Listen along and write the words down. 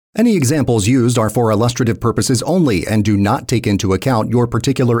Any examples used are for illustrative purposes only and do not take into account your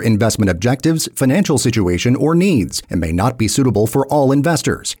particular investment objectives, financial situation, or needs, and may not be suitable for all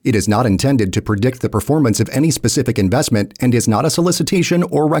investors. It is not intended to predict the performance of any specific investment and is not a solicitation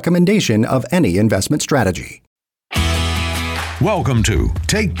or recommendation of any investment strategy. Welcome to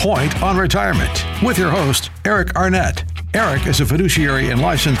Take Point on Retirement with your host, Eric Arnett. Eric is a fiduciary and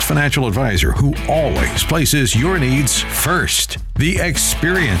licensed financial advisor who always places your needs first. The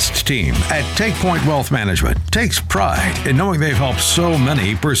experienced team at Take Point Wealth Management takes pride in knowing they've helped so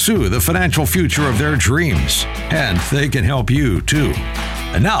many pursue the financial future of their dreams, and they can help you too.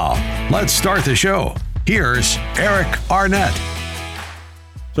 And now, let's start the show. Here's Eric Arnett.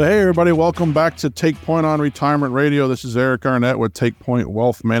 So, hey, everybody, welcome back to Take Point on Retirement Radio. This is Eric Arnett with Take Point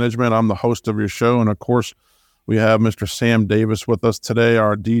Wealth Management. I'm the host of your show, and of course, we have Mr. Sam Davis with us today,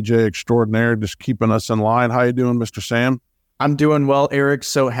 our DJ extraordinaire, just keeping us in line. How you doing, Mr. Sam? I'm doing well, Eric.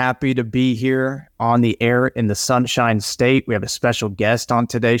 So happy to be here on the air in the Sunshine State. We have a special guest on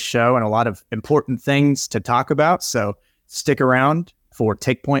today's show and a lot of important things to talk about. So stick around for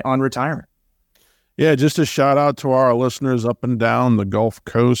Take Point on Retirement. Yeah, just a shout out to our listeners up and down the Gulf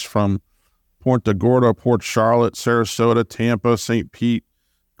Coast from Punta Gorda, Port Charlotte, Sarasota, Tampa, St. Pete,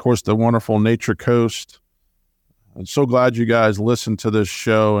 of course, the wonderful Nature Coast. I'm so glad you guys listen to this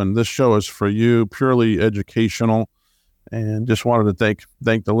show, and this show is for you, purely educational, and just wanted to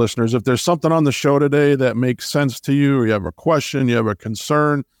thank the listeners. If there's something on the show today that makes sense to you, or you have a question, you have a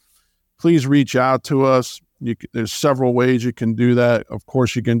concern, please reach out to us. There's several ways you can do that. Of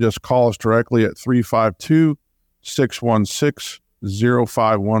course, you can just call us directly at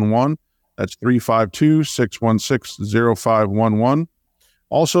 352-616-0511. That's 352-616-0511.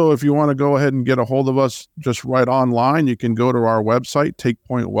 Also, if you want to go ahead and get a hold of us just right online, you can go to our website,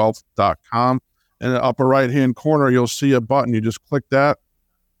 takepointwealth.com. In the upper right-hand corner, you'll see a button. You just click that.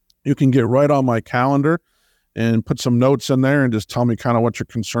 You can get right on my calendar and put some notes in there and just tell me kind of what your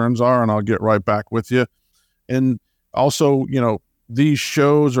concerns are, and I'll get right back with you. And also, these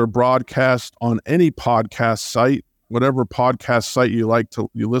shows are broadcast on any podcast site, whatever podcast site you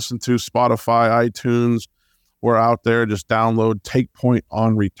listen to, Spotify, iTunes. We're out there. Just download Take Point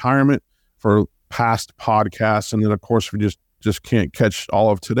on Retirement for past podcasts. And then, of course, if you just can't catch all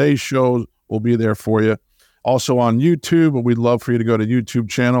of today's shows, we'll be there for you. Also on YouTube, but we'd love for you to go to YouTube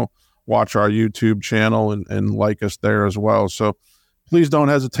channel, watch our YouTube channel, and like us there as well. So please don't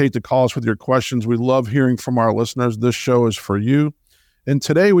hesitate to call us with your questions. We love hearing from our listeners. This show is for you. And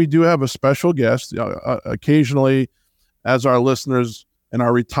today we do have a special guest. Occasionally, as our listeners and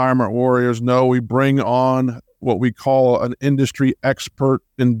our retirement warriors know, we bring on what we call an industry expert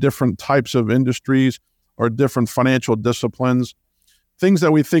in different types of industries or different financial disciplines, things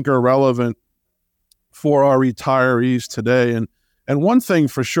that we think are relevant for our retirees today. And one thing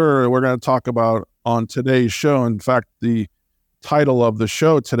for sure we're going to talk about on today's show, in fact, the title of the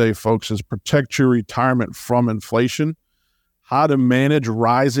show today, folks, is Protect Your Retirement from Inflation, How to Manage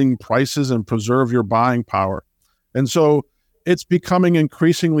Rising Prices and Preserve Your Buying Power. And so it's becoming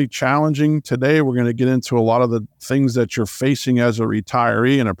increasingly challenging. Today, we're going to get into a lot of the things that you're facing as a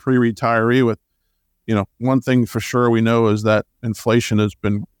retiree and a pre-retiree with, one thing for sure we know is that inflation has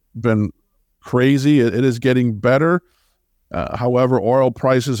been crazy. It is getting better. However, oil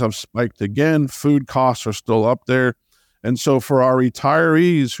prices have spiked again. Food costs are still up there. And so for our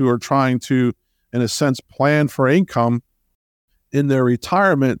retirees who are trying to, in a sense, plan for income in their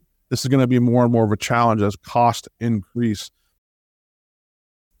retirement, this is going to be more and more of a challenge as costs increase.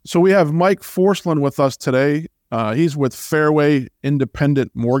 So we have Mike Forslund with us today. He's with Fairway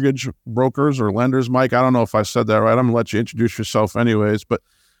Independent Mortgage Brokers or Lenders. Mike, I don't know if I said that right. I'm going to let you introduce yourself anyways. But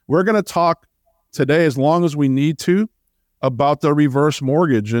we're going to talk today, as long as we need to, about the reverse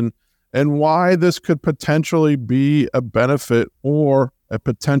mortgage and why this could potentially be a benefit or a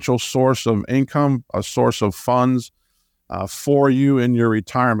potential source of income, a source of funds for you in your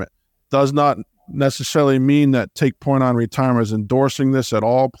retirement. Does not necessarily mean that Take Point on Retirement is endorsing this at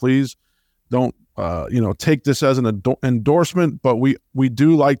all. Please don't take this as an endorsement, but we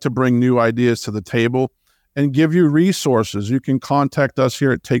do like to bring new ideas to the table and give you resources. You can contact us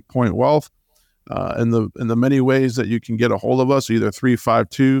here at Take Point Wealth in the many ways that you can get a hold of us, either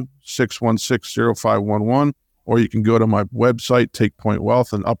 352-616-0511, or you can go to my website, Take Point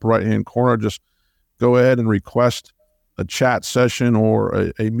Wealth, in the upper right-hand corner. Just go ahead and request a chat session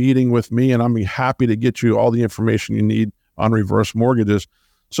or a meeting with me, and I'm happy to get you all the information you need on reverse mortgages.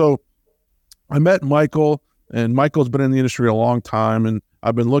 So I met Michael, and Michael's been in the industry a long time, and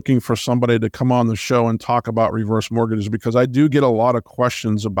I've been looking for somebody to come on the show and talk about reverse mortgages because I do get a lot of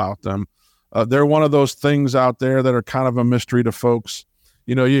questions about them. They're one of those things out there that are kind of a mystery to folks.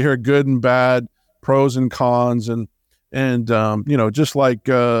 you hear good and bad, pros and cons, and just like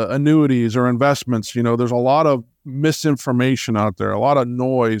annuities or investments, there's a lot of misinformation out there, a lot of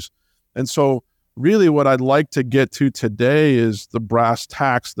noise. And so really what I'd like to get to today is the brass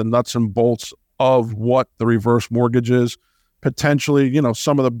tacks, the nuts and bolts of what the reverse mortgage is, potentially,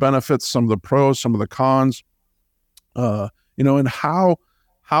 some of the benefits, some of the pros, some of the cons, and how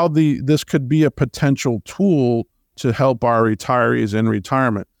this could be a potential tool to help our retirees in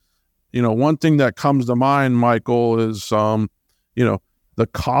retirement. One thing that comes to mind, Michael, is, the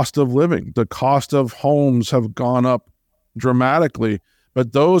cost of living. The cost of homes have gone up dramatically.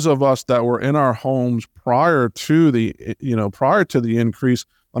 But those of us that were in our homes prior to the increase,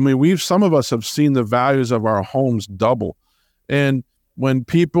 some of us have seen the values of our homes double. And when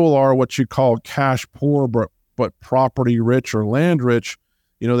people are what you call cash poor, but property rich or land rich,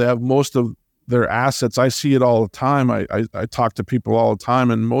 they have most of their assets. I see it all the time. I talk to people all the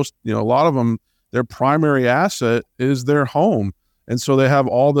time, and a lot of them, their primary asset is their home. And so they have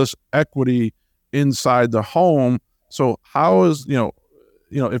all this equity inside the home. So how is,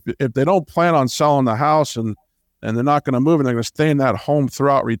 if they don't plan on selling the house and they're not going to move and they're going to stay in that home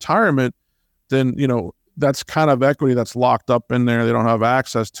throughout retirement, then, that's kind of equity that's locked up in there. They don't have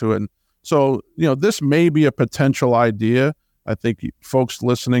access to it. And so, this may be a potential idea. I think folks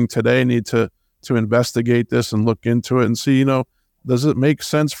listening today need to investigate this and look into it and see, does it make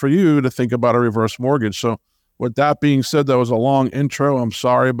sense for you to think about a reverse mortgage? So with that being said, that was a long intro. I'm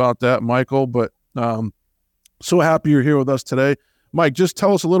sorry about that, Michael, but so happy you're here with us today. Mike, just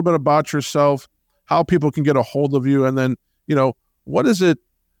tell us a little bit about yourself, how people can get a hold of you, and then, what is the,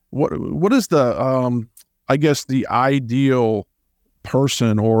 I guess, the ideal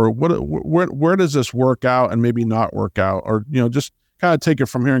person, or where does this work out and maybe not work out, or, just kind of take it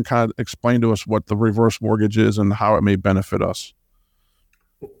from here and kind of explain to us what the reverse mortgage is and how it may benefit us.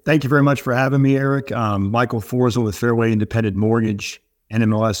 Thank you very much for having me, Eric. Michael Forslund with Fairway Independent Mortgage,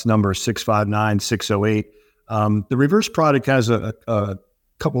 NMLS number 659608. The reverse product has a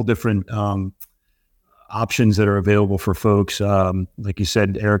couple different options that are available for folks. Like you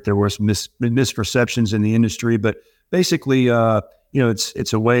said, Eric, there were some misperceptions in the industry, but basically,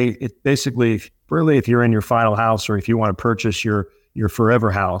 it's a way. It basically, really, if you're in your final house, or if you want to purchase your forever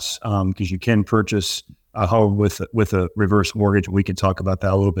house, because you can purchase a home with a reverse mortgage. We can talk about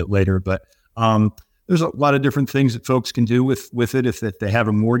that a little bit later, but there's a lot of different things that folks can do with it. If they have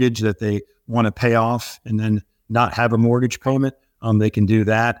a mortgage that they want to pay off and then not have a mortgage payment, they can do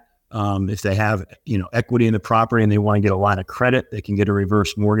that. If they have, equity in the property and they want to get a line of credit, they can get a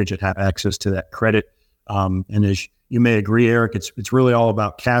reverse mortgage and have access to that credit. And as you may agree, Eric, it's really all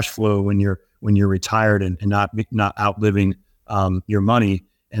about cash flow when you're retired and not outliving your money.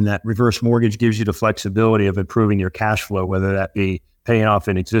 And that reverse mortgage gives you the flexibility of improving your cash flow, whether that be paying off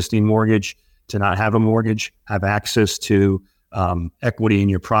an existing mortgage, to not have a mortgage, have access to equity in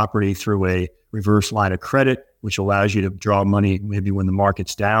your property through a reverse line of credit, which allows you to draw money maybe when the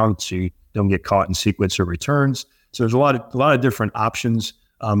market's down, so you don't get caught in sequence of returns. So there's a lot of different options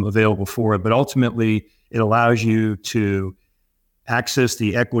available for it, but ultimately it allows you to access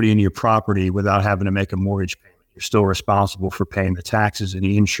the equity in your property without having to make a mortgage payment. You're still responsible for paying the taxes and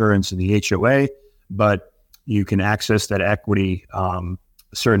the insurance and the HOA, but you can access that equity, a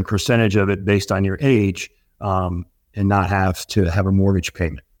certain percentage of it based on your age, and not have to have a mortgage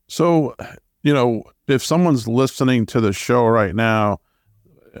payment. So, if someone's listening to the show right now,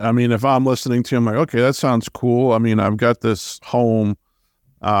 if I'm listening to them, like, okay, that sounds cool. I've got this home,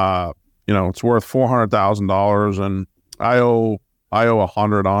 it's worth $400,000 and I owe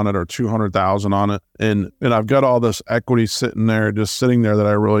 100 on it or 200,000 on it. And I've got all this equity sitting there that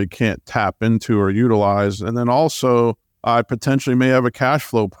I really can't tap into or utilize. And then also I potentially may have a cash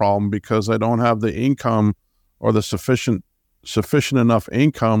flow problem because I don't have the income or the sufficient enough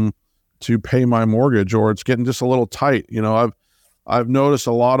income to pay my mortgage, or it's getting just a little tight. I've noticed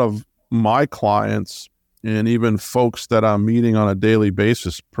a lot of my clients and even folks that I'm meeting on a daily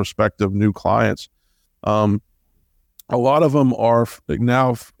basis, prospective new clients, a lot of them are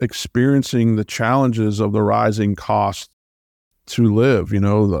now experiencing the challenges of the rising cost to live.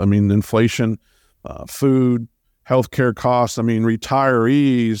 Inflation, food, healthcare costs.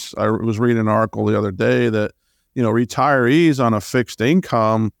 Retirees, I was reading an article the other day that, retirees on a fixed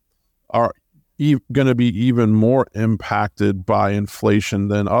income are going to be even more impacted by inflation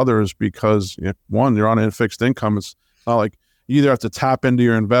than others because, one, you're on a fixed income. It's not like you either have to tap into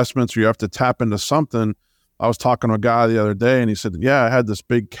your investments or you have to tap into something. I was talking to a guy the other day and he said, yeah, I had this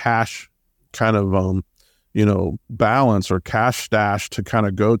big cash kind of, balance or cash stash to kind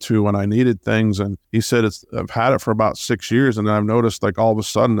of go to when I needed things. And he said, I've had it for about 6 years. And then I've noticed like all of a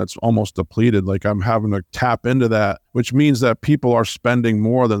sudden it's almost depleted. Like I'm having to tap into that, which means that people are spending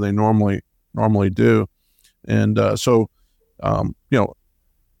more than they normally do. And so I've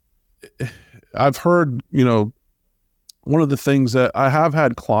heard, one of the things that I have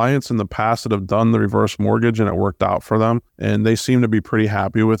had clients in the past that have done the reverse mortgage and it worked out for them and they seem to be pretty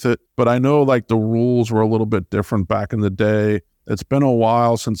happy with it. But I know like the rules were a little bit different back in the day. It's been a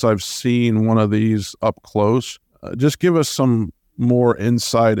while since I've seen one of these up close. Just give us some more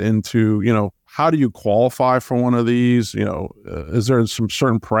insight into, how do you qualify for one of these? Is there some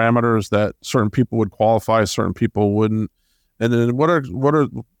certain parameters that certain people would qualify, certain people wouldn't? And then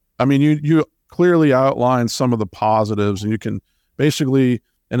you clearly outline some of the positives, and you can basically,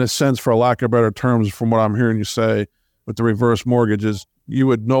 in a sense, for lack of better terms, from what I'm hearing you say with the reverse mortgages, you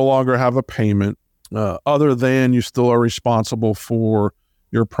would no longer have a payment other than you still are responsible for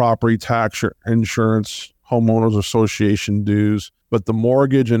your property tax, your insurance, homeowners association dues, but the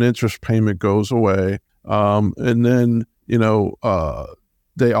mortgage and interest payment goes away. And then,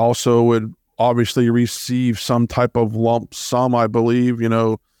 they also would obviously receive some type of lump sum, I believe.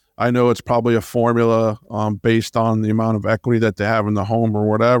 I know it's probably a formula based on the amount of equity that they have in the home or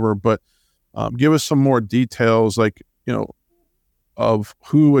whatever, but give us some more details, like, of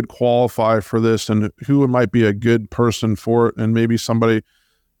who would qualify for this and who might be a good person for it, and maybe somebody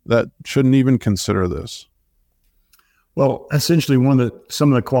that shouldn't even consider this. Well, essentially,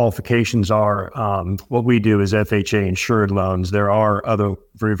 some of the qualifications are what we do is FHA insured loans. There are other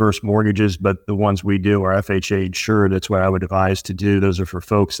reverse mortgages, but the ones we do are FHA insured. That's what I would advise to do. Those are for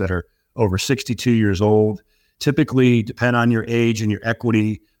folks that are over 62 years old. Typically, depend on your age and your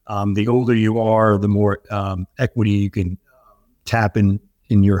equity. The older you are, the more equity you can tap in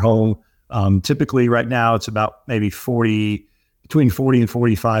your home. Typically, right now, it's about maybe between 40 and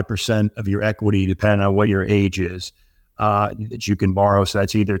 45% of your equity, depending on what your age is. That you can borrow. So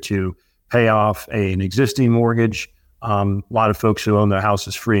that's either to pay off an existing mortgage. A lot of folks who own their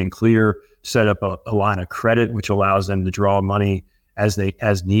houses free and clear set up a line of credit, which allows them to draw money as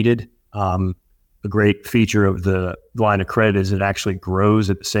needed. A great feature of the line of credit is it actually grows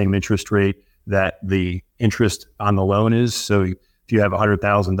at the same interest rate that the interest on the loan is. So if you have a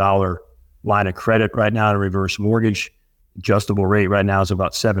 $100,000 line of credit right now in a reverse mortgage, adjustable rate right now is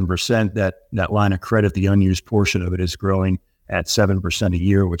about 7%. That line of credit, the unused portion of it, is growing at 7% a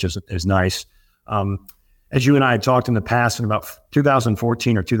year, which is nice. As you and I had talked in the past, in about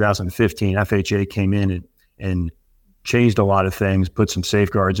 2014 or 2015, FHA came in and changed a lot of things, put some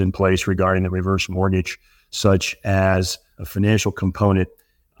safeguards in place regarding the reverse mortgage, such as a financial component.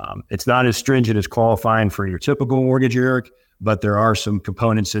 It's not as stringent as qualifying for your typical mortgage, Eric, but there are some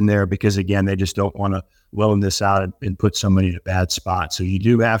components in there because, again, they just don't want to loan this out and put somebody in a bad spot. So you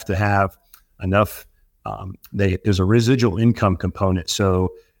do have to have enough. There's a residual income component. So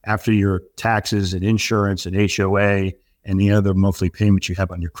after your taxes and insurance and HOA and the other monthly payments you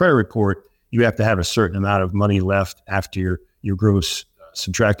have on your credit report, you have to have a certain amount of money left after your gross,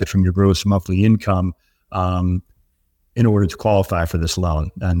 subtracted from your gross monthly income, in order to qualify for this loan.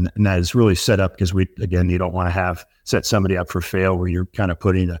 And that is really set up because you don't want to set somebody up for fail where you're kind of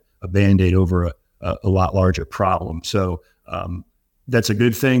putting a Band-Aid over a lot larger problem. So that's a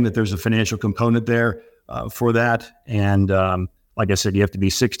good thing that there's a financial component there for that. And like I said, you have to be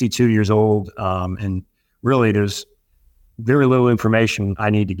 62 years old. And really there's very little information I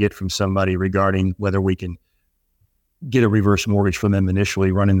need to get from somebody regarding whether we can get a reverse mortgage from them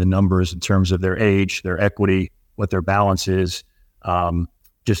initially, running the numbers in terms of their age, their equity, what their balance is,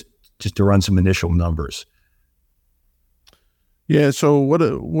 just to run some initial numbers. Yeah. So what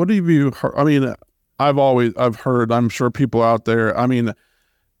have you heard? I mean, I've heard, I'm sure people out there, I mean,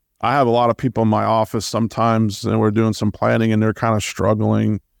 I have a lot of people in my office sometimes, and we're doing some planning and they're kind of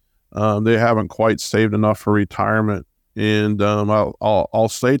struggling. They haven't quite saved enough for retirement. And I'll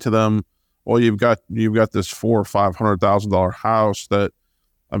say to them, well, you've got this $400,000 or $500,000 house that,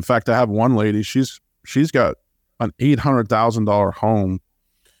 in fact, I have one lady, she's got an $800,000 home.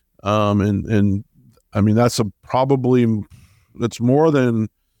 And I mean, it's more than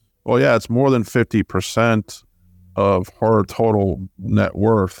 50% of her total net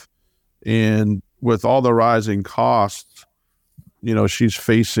worth. And with all the rising costs, she's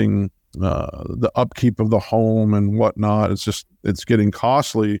facing the upkeep of the home and whatnot. It's getting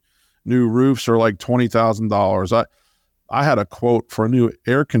costly. New roofs are like $20,000. I had a quote for a new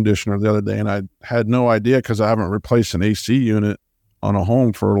air conditioner the other day, and I had no idea because I haven't replaced an AC unit on a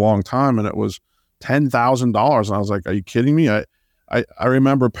home for a long time, and it was $10,000. And I was like, "Are you kidding me?" I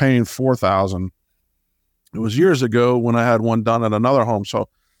remember paying $4,000 It was years ago when I had one done at another home. So,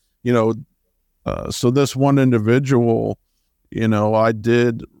 so this one individual, I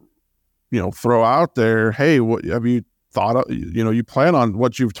did, throw out there, hey, what have you thought of, you plan on,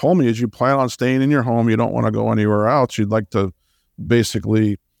 what you've told me is you plan on staying in your home. You don't want to go anywhere else. You'd like to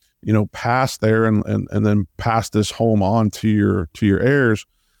basically, pass there and then pass this home on to your heirs.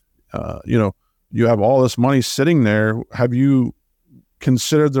 You have all this money sitting there. Have you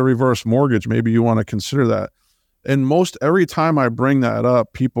considered the reverse mortgage? Maybe you want to consider that. And every time I bring that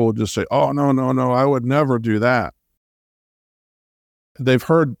up, people just say, oh, no, I would never do that. They've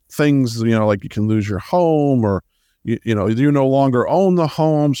heard things, like you can lose your home, or, you no longer own the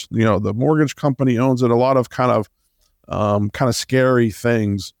homes, the mortgage company owns it, a lot of kind of scary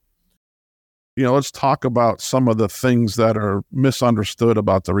things. Let's talk about some of the things that are misunderstood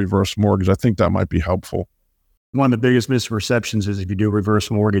about the reverse mortgage. I think that might be helpful. One of the biggest misperceptions is if you do a reverse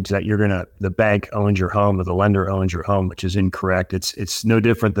mortgage that the bank owns your home or the lender owns your home, which is incorrect. It's no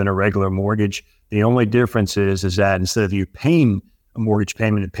different than a regular mortgage. The only difference is that instead of you paying a mortgage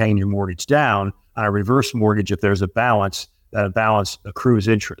payment and paying your mortgage down, on a reverse mortgage, if there's a balance, that balance accrues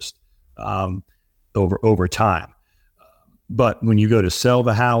interest over time. But when you go to sell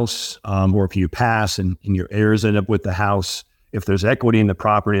the house, or if you pass and your heirs end up with the house, if there's equity in the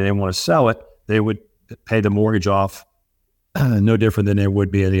property and they want to sell it, they would pay the mortgage off no different than there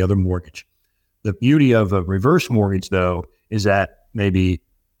would be any other mortgage. The beauty of a reverse mortgage, though, is that maybe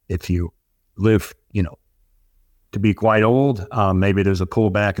if you live, to be quite old, maybe there's a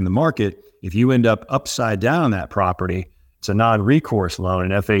pullback in the market. If you end up upside down on that property, it's a non-recourse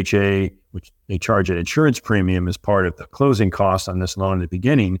loan, and FHA, which they charge an insurance premium as part of the closing costs on this loan at the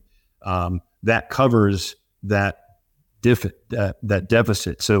beginning, that covers that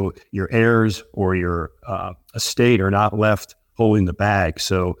deficit. So your heirs or your estate are not left holding the bag.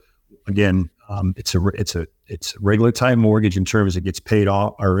 So again, it's a regular type mortgage in terms it gets paid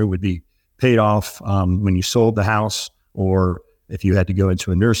off, or it would be paid off when you sold the house, or if you had to go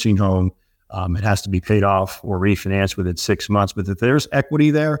into a nursing home, it has to be paid off or refinanced within 6 months. But if there's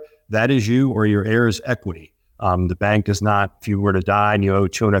equity there, that is you or your heirs' equity. The bank does not, if you were to die and you owe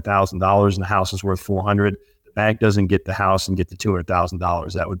 $200,000 and the house is worth $400,000, the bank doesn't get the house and get the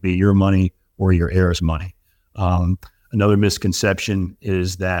 $200,000. That would be your money or your heirs' money. Another misconception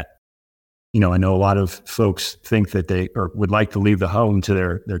is that, I know a lot of folks think that they would like to leave the home to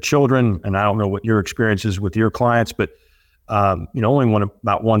their children. And I don't know what your experience is with your clients, but only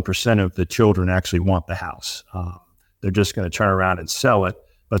about 1% of the children actually want the house. They're just going to turn around and sell it.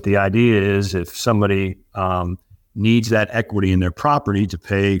 But the idea is if somebody needs that equity in their property to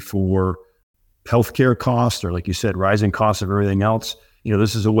pay for healthcare costs, or like you said, rising costs of everything else,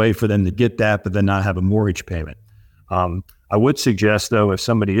 this is a way for them to get that, but then not have a mortgage payment. I would suggest, though, if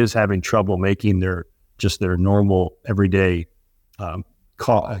somebody is having trouble making their normal everyday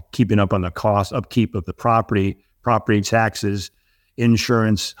keeping up on the upkeep of the property taxes,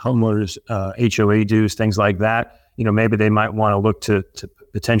 insurance, homeowners, HOA dues, things like that, maybe they might want to look to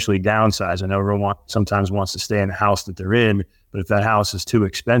potentially downsize. I know everyone sometimes wants to stay in the house that they're in, but if that house is too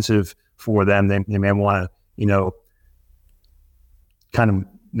expensive for them, they may want to, kind of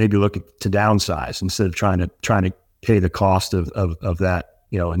maybe look to downsize instead of trying to pay the cost of that.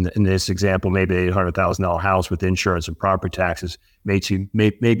 In this example, maybe $800,000 house with insurance and property taxes may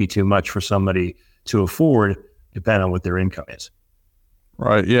be too much for somebody to afford, depending on what their income is.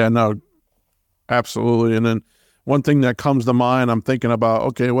 Right. Yeah, no, absolutely. And then one thing that comes to mind, I'm thinking about,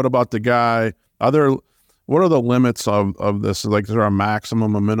 okay, what about the guy? What are the limits of this? Like, is there a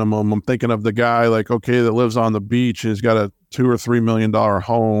maximum, a minimum? I'm thinking of the guy, like, okay, that lives on the beach and he's got a $2 or $3 million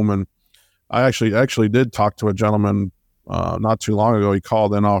home. And I actually did talk to a gentleman not too long ago. He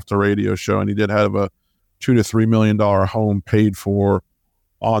called in off the radio show, and he did have a $2 to $3 million home paid for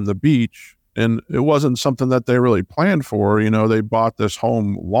on the beach. And it wasn't something that they really planned for. They bought this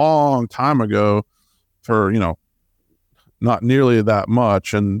home long time ago for, not nearly that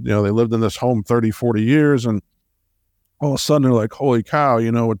much. And, they lived in this home 30, 40 years. And all of a sudden they're like, holy cow,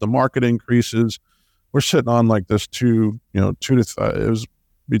 with the market increases, we're sitting on like this it was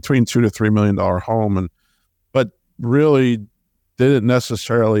between $2 to $3 million home. But really didn't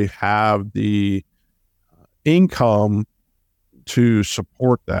necessarily have the income to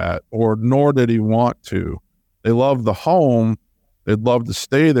support that, or nor did he want to. They loved the home. They'd love to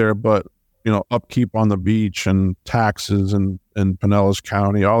stay there, but upkeep on the beach and taxes and Pinellas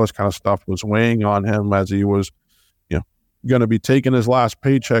County, all this kind of stuff was weighing on him as he was, going to be taking his last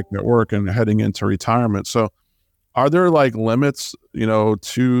paycheck at work and heading into retirement. So are there like limits,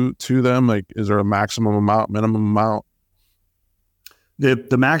 to them? Like, is there a maximum amount, minimum amount?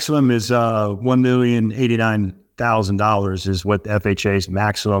 The maximum is $1,089,000 is what the FHA's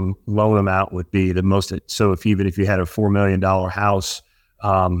maximum loan amount would be. The most. So even if you had a $4 million house,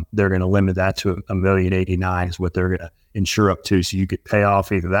 they're going to limit that to $1,089,000 is what they're going to insure up to. So you could pay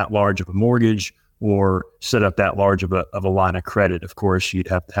off either that large of a mortgage or set up that large of a line of credit. Of course, you'd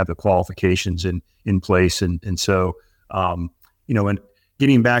have to have the qualifications in place. And so, and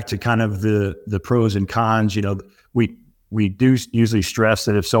getting back to kind of the pros and cons, we do usually stress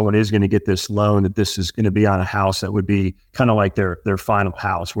that if someone is going to get this loan, that this is going to be on a house that would be kind of like their final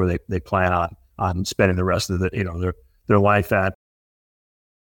house where they plan on spending the rest of their life at.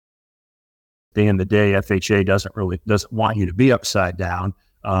 At the end of the day, FHA doesn't want you to be upside down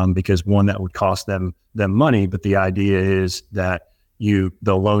because one, that would cost them money. But the idea is that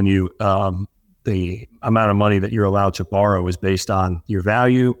they'll loan you the amount of money that you're allowed to borrow is based on your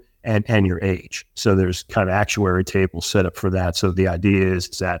value and your age. So there's kind of actuary tables set up for that. So the idea is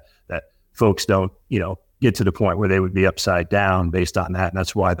that folks don't, get to the point where they would be upside down based on that. And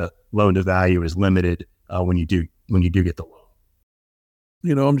that's why the loan to value is limited when you do get the loan.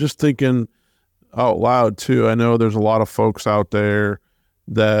 I'm just thinking out loud too. I know there's a lot of folks out there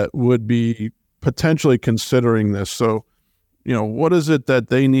that would be potentially considering this. So, what is it that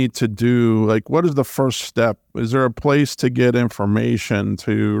they need to do? Like, what is the first step? Is there a place to get information,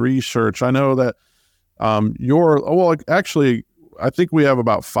 to research? I know that actually, I think we have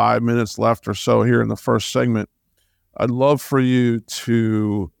about 5 minutes left or so here in the first segment. I'd love for you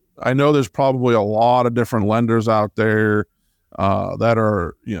I know there's probably a lot of different lenders out there that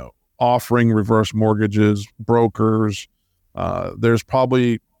are, offering reverse mortgages, brokers. There's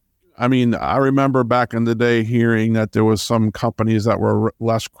probably, I remember back in the day hearing that there was some companies that were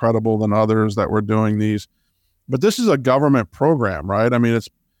less credible than others that were doing these, but this is a government program, right?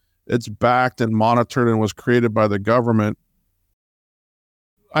 It's backed and monitored and was created by the government.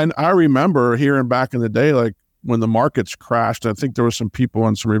 I remember hearing back in the day, like when the markets crashed, I think there was some people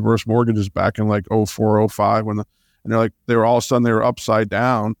on some reverse mortgages back in like 04, 05 and they were all of a sudden they were upside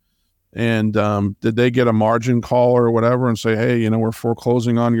down. And did they get a margin call or whatever and say, hey, we're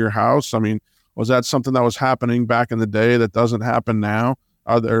foreclosing on your house? Was that something that was happening back in the day that doesn't happen now?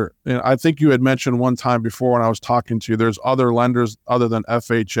 Are there, I think you had mentioned one time before when I was talking to you, there's other lenders other than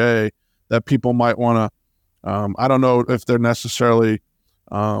FHA that people might want to, I don't know if they're necessarily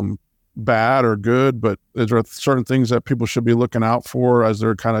bad or good, but is there certain things that people should be looking out for as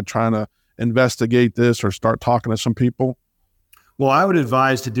they're kind of trying to investigate this or start talking to some people? Well, I would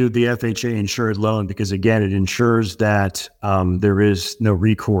advise to do the FHA insured loan because, again, it ensures that there is no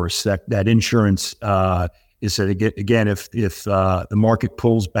recourse. That insurance is that, again, if the market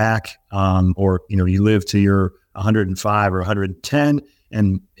pulls back or you live to your 105 or 110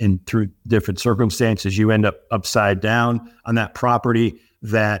 and through different circumstances you end up upside down on that property,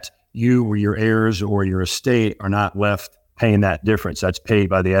 that you or your heirs or your estate are not left paying that difference. That's paid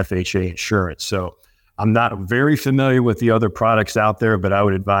by the FHA insurance. So I'm not very familiar with the other products out there, but I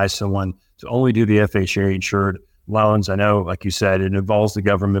would advise someone to only do the FHA insured loans. I know, like you said, it involves the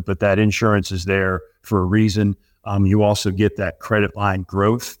government, but that insurance is there for a reason. You also get that credit line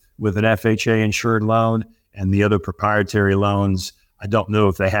growth with an FHA insured loan, and the other proprietary loans, I don't know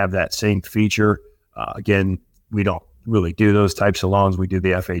if they have that same feature. Again, we don't really do those types of loans. We do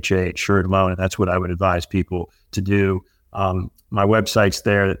the FHA insured loan, and that's what I would advise people to do. My website's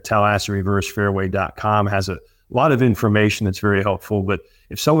there, TallahasseeReverseFairway.com, has a lot of information that's very helpful. But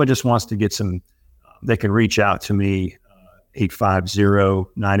if someone just wants to get some, they can reach out to me,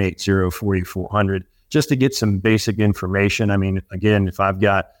 850-980-4400, just to get some basic information. Again, if I've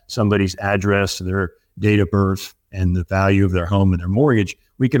got somebody's address, their date of birth, and the value of their home and their mortgage,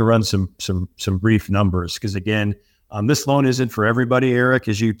 we can run some brief numbers. Because again, this loan isn't for everybody, Eric,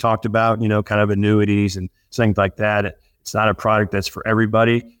 as you talked about, kind of annuities and things like that. It's not a product that's for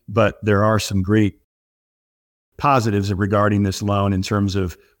everybody, but there are some great positives regarding this loan in terms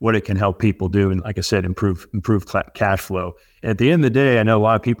of what it can help people do. And like I said, improve cash flow. And at the end of the day, I know a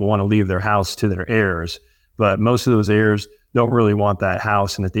lot of people want to leave their house to their heirs, but most of those heirs don't really want that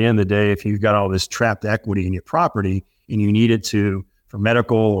house. And at the end of the day, if you've got all this trapped equity in your property and you need it for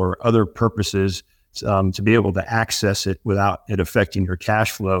medical or other purposes, to be able to access it without it affecting your cash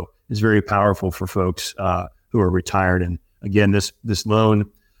flow is very powerful for folks who are retired. And again, this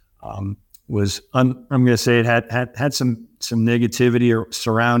loan was, I'm going to say it had some negativity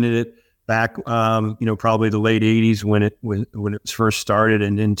surrounding it back, probably the late 80s when it was first started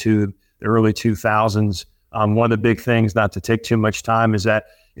and into the early 2000s. One of the big things, not to take too much time, is that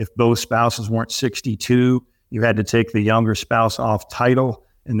if both spouses weren't 62, you had to take the younger spouse off title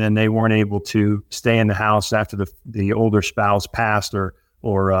and then they weren't able to stay in the house after the older spouse passed or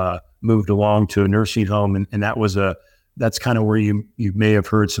moved along to a nursing home. And that's kind of where you may have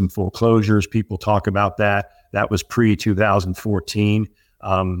heard some foreclosures. People talk about that. That was pre-2014.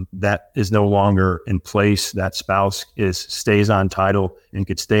 That is no longer in place. That spouse stays on title and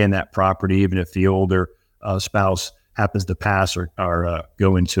could stay in that property even if the older spouse happens to pass or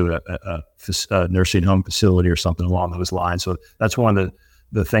go into a nursing home facility or something along those lines. So that's one of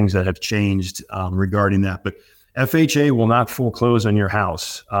the things that have changed regarding that. But FHA will not foreclose on your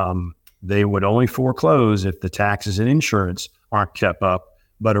house. They would only foreclose if the taxes and insurance aren't kept up.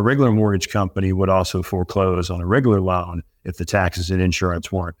 But a regular mortgage company would also foreclose on a regular loan if the taxes and insurance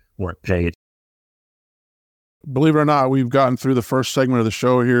weren't paid. Believe it or not, we've gotten through the first segment of the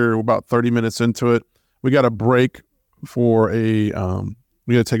show here. We're about 30 minutes into it. We got a break for we got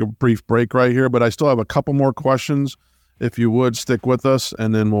to take a brief break right here, but I still have a couple more questions. If you would stick with us,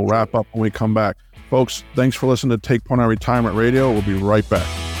 and then we'll wrap up when we come back. Folks, thanks for listening to Take Point on Retirement Radio. We'll be right back.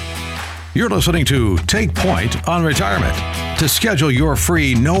 You're listening to Take Point on Retirement. To schedule your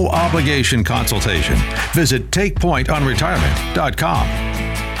free, no-obligation consultation, visit takepointonretirement.com.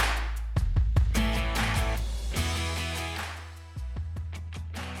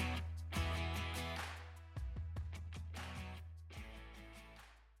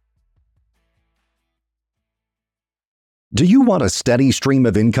 Do you want a steady stream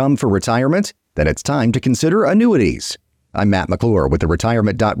of income for retirement? Then it's time to consider annuities. I'm Matt McClure with the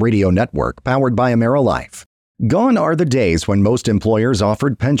Retirement.Radio Network, powered by AmeriLife. Gone are the days when most employers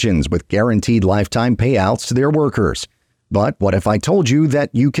offered pensions with guaranteed lifetime payouts to their workers. But what if I told you that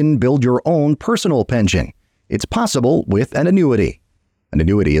you can build your own personal pension? It's possible with an annuity. An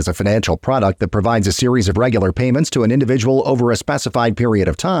annuity is a financial product that provides a series of regular payments to an individual over a specified period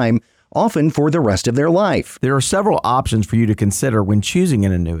of time, often for the rest of their life. There are several options for you to consider when choosing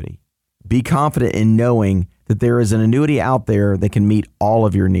an annuity. Be confident in knowing that there is an annuity out there that can meet all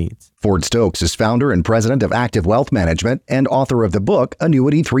of your needs. Ford Stokes is founder and president of Active Wealth Management and author of the book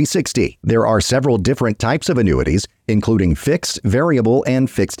Annuity 360. There are several different types of annuities, including fixed, variable,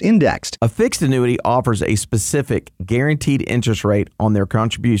 and fixed indexed. A fixed annuity offers a specific guaranteed interest rate on their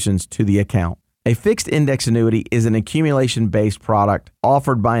contributions to the account. A fixed index annuity is an accumulation-based product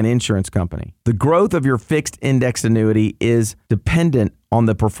offered by an insurance company. The growth of your fixed index annuity is dependent on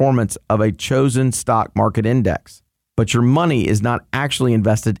the performance of a chosen stock market index, but your money is not actually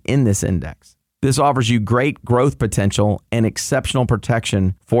invested in this index. This offers you great growth potential and exceptional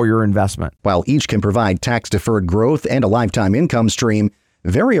protection for your investment. While each can provide tax-deferred growth and a lifetime income stream,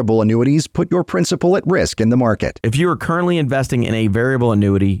 variable annuities put your principal at risk in the market. If you are currently investing in a variable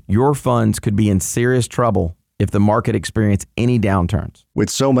annuity, your funds could be in serious trouble if the market experiences any downturns. With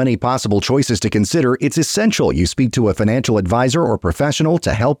so many possible choices to consider, it's essential you speak to a financial advisor or professional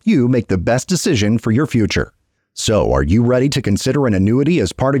to help you make the best decision for your future. So, are you ready to consider an annuity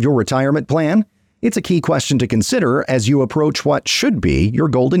as part of your retirement plan? It's a key question to consider as you approach what should be your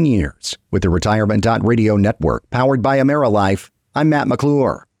golden years. With the Retirement.Radio Network, powered by AmeriLife, I'm Matt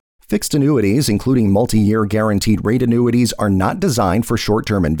McClure. Fixed annuities, including multi-year guaranteed rate annuities, are not designed for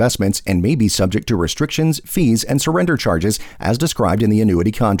short-term investments and may be subject to restrictions, fees, and surrender charges as described in the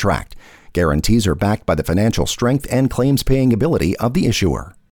annuity contract. Guarantees are backed by the financial strength and claims-paying ability of the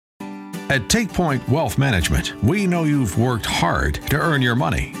issuer. At TakePoint Wealth Management, we know you've worked hard to earn your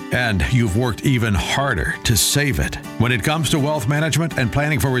money, and you've worked even harder to save it. When it comes to wealth management and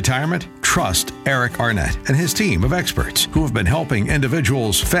planning for retirement, trust Eric Arnett and his team of experts who have been helping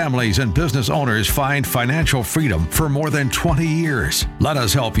individuals, families, and business owners find financial freedom for more than 20 years. Let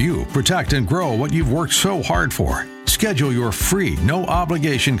us help you protect and grow what you've worked so hard for. Schedule your free,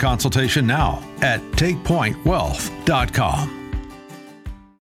 no-obligation consultation now at takepointwealth.com.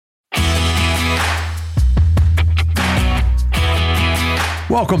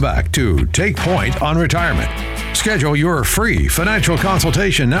 Welcome back to Take Point on Retirement. Schedule your free financial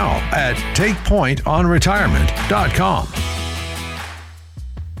consultation now at takepointonretirement.com.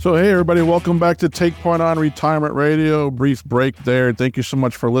 So, hey, everybody, welcome back to Take Point on Retirement Radio. Brief break there. Thank you so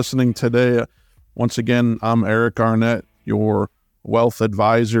much for listening today. Once again, I'm Eric Arnett, your wealth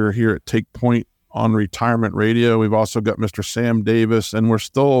advisor here at Take Point on Retirement Radio. We've also got Mr. Sam Davis, and we're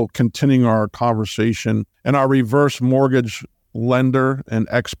still continuing our conversation and our reverse mortgage lender and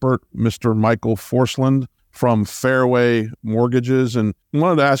expert, Mr. Michael Forslund from Fairway Mortgages. And I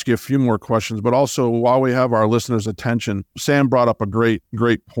wanted to ask you a few more questions, but also while we have our listeners' attention, Sam brought up a great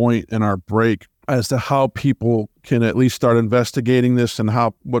point in our break as to how people can at least start investigating this and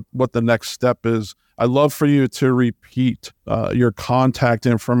how what the next step is. I'd love for you to repeat your contact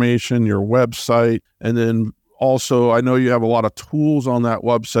information, your website, and then also, I know you have a lot of tools on that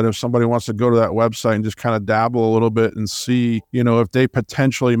website. If somebody wants to go to that website and just kind of dabble a little bit and see, if they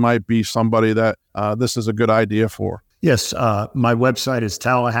potentially might be somebody that this is a good idea for. Yes. My website is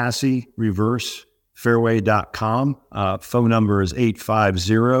TallahasseeReverseFairway.com. Phone number is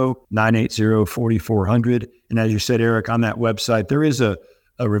 850-980-4400. And as you said, Eric, on that website, there is a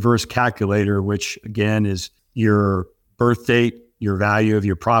reverse calculator, which again is your birth date, your value of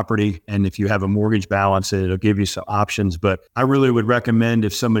your property, and if you have a mortgage balance, it'll give you some options. But I really would recommend,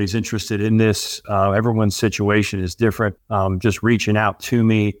 if somebody's interested in this, everyone's situation is different, just reaching out to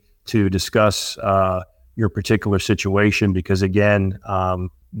me to discuss your particular situation, because again,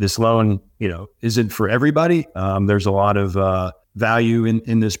 this loan, isn't for everybody. There's a lot of value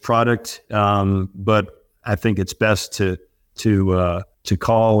in this product, but I think it's best to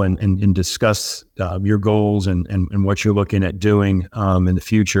call and discuss your goals and what you're looking at doing in the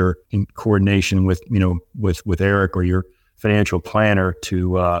future in coordination with Eric or your financial planner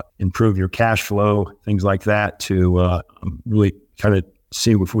to improve your cash flow, things like that, to really kind of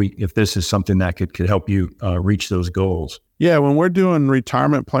see if this is something that could help you reach those goals. Yeah, when we're doing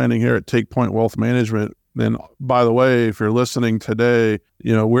retirement planning here at Take Point Wealth Management, then by the way, if you're listening today,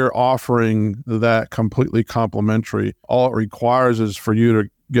 we're offering that completely complimentary. All it requires is for you to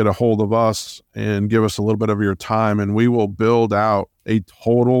get a hold of us and give us a little bit of your time, and we will build out a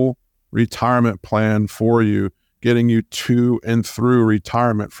total retirement plan for you, getting you to and through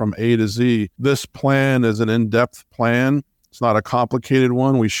retirement from A to Z. This plan is an in-depth plan. It's not a complicated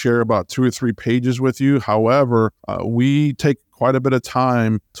one. We share about 2 or 3 pages with you. However, we take quite a bit of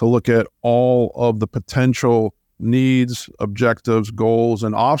time to look at all of the potential needs, objectives, goals,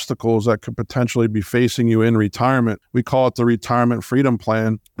 and obstacles that could potentially be facing you in retirement. We call it the Retirement Freedom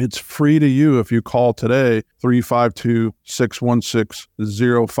Plan. It's free to you if you call today,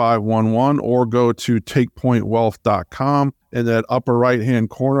 352-616-0511, or go to takepointwealth.com. In that upper right-hand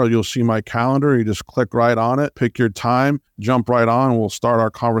corner, you'll see my calendar. You just click right on it, pick your time, jump right on. We'll start our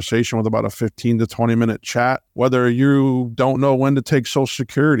conversation with about a 15 to 20-minute chat. Whether you don't know when to take Social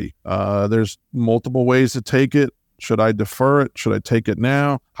Security, there's multiple ways to take it. Should I defer it? Should I take it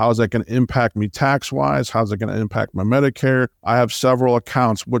now? How is that going to impact me tax-wise? How's it going to impact my Medicare? I have several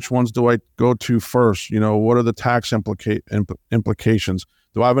accounts. Which ones do I go to first? What are the tax implications?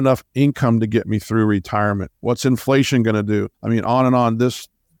 Do I have enough income to get me through retirement? What's inflation going to do? I mean, on and on. This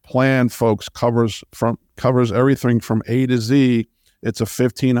plan, folks, covers everything from A to Z. It's a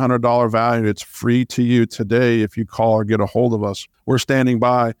 $1,500 value. It's free to you today if you call or get a hold of us. We're standing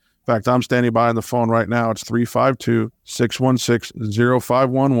by. In fact, I'm standing by on the phone right now. It's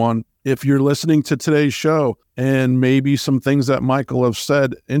 352-616-0511. If you're listening to today's show and maybe some things that Michael have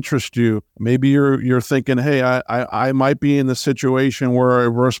said interest you, maybe you're thinking, hey, I might be in the situation where a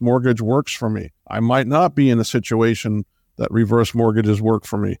reverse mortgage works for me. I might not be in the situation that reverse mortgages work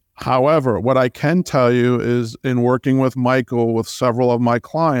for me. However, what I can tell you is, in working with Michael with several of my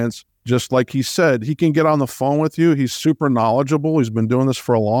clients, just like he said, he can get on the phone with you. He's super knowledgeable. He's been doing this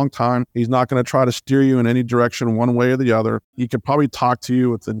for a long time. He's not going to try to steer you in any direction one way or the other. He could probably talk to you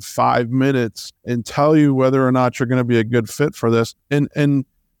within 5 minutes and tell you whether or not you're going to be a good fit for this, and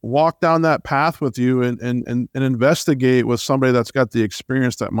walk down that path with you and investigate with somebody that's got the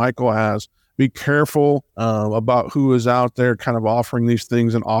experience that Michael has. Be careful about who is out there kind of offering these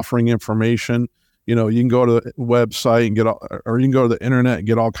things and offering information. You can go to the website and or you can go to the internet and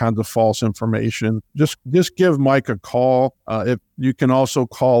get all kinds of false information. Just give Mike a call. If you can also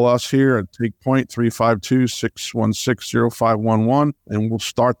call us here at Take Point, 352-616-0511, and we'll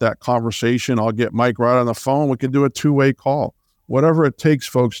start that conversation. I'll get Mike right on the phone. We can do a 2-way call. Whatever it takes,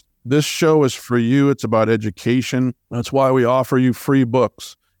 folks. This show is for you. It's about education. That's why we offer you free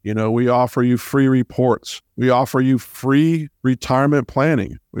books. We offer you free reports. We offer you free retirement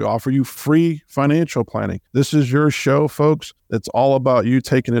planning. We offer you free financial planning. This is your show, folks. It's all about you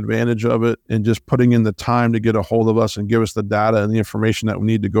taking advantage of it and just putting in the time to get a hold of us and give us the data and the information that we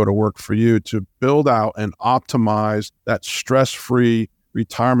need to go to work for you to build out and optimize that stress-free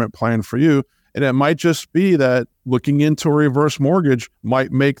retirement plan for you. And it might just be that looking into a reverse mortgage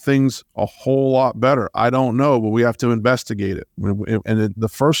might make things a whole lot better. I don't know, but we have to investigate it. And the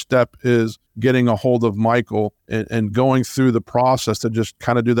first step is getting a hold of Michael and going through the process to just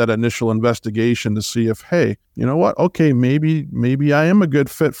kind of do that initial investigation to see if, hey, you know what? Okay, maybe I am a good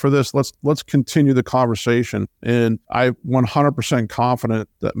fit for this. Let's continue the conversation. And I'm 100% confident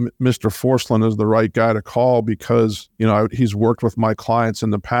that Mr. Forslund is the right guy to call because, he's worked with my clients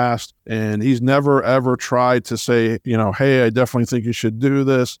in the past and he's never, ever tried to say, hey, I definitely think you should do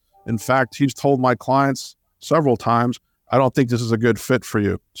this. In fact, he's told my clients several times, I don't think this is a good fit for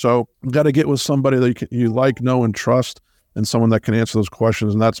you. So you got to get with somebody that you like, know, and trust, and someone that can answer those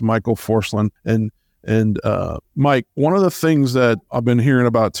questions. And that's Michael Forslund. And Mike, one of the things that I've been hearing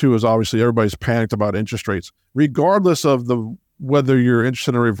about too is obviously everybody's panicked about interest rates, regardless of whether you're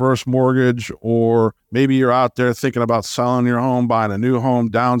interested in a reverse mortgage, or maybe you're out there thinking about selling your home, buying a new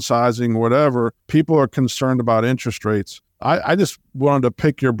home, downsizing, whatever. People are concerned about interest rates. I just wanted to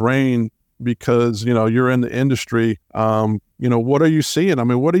pick your brain because, you're in the industry. What are you seeing? I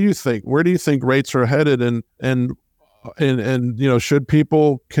mean, what do you think? Where do you think rates are headed? And should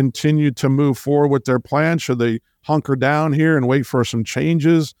people continue to move forward with their plan? Should they hunker down here and wait for some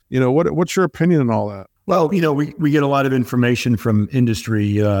changes? What's your opinion on all that? Well, we get a lot of information from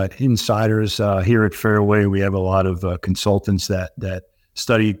industry insiders here at Fairway. We have a lot of consultants that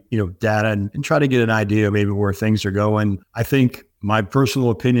study, data and try to get an idea maybe where things are going. I think my personal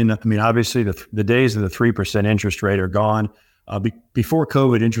opinion, obviously the days of the 3% interest rate are gone. Before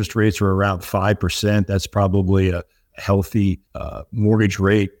COVID, interest rates were around 5%. That's probably a healthy mortgage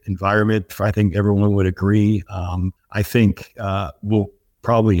rate environment. I think everyone would agree. I think we'll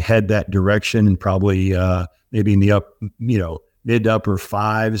probably head that direction, and probably maybe in the mid to upper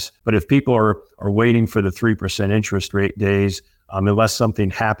fives. But if people are waiting for the 3% interest rate days, unless something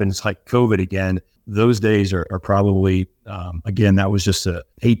happens like COVID again, those days are probably, again, that was just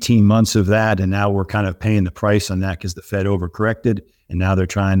 18 months of that. And now we're kind of paying the price on that because the Fed overcorrected, and now they're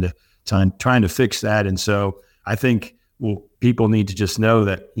trying to fix that. And so I think, people need to just know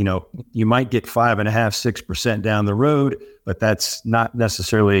that, you might get 5.5%, 6% down the road, but that's not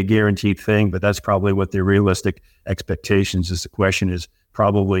necessarily a guaranteed thing, but that's probably what the realistic expectations is. The question is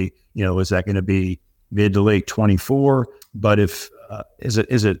probably, is that going to be mid to late 24? But if, as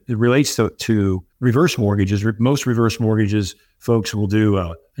it relates to reverse mortgages, most reverse mortgages, folks will do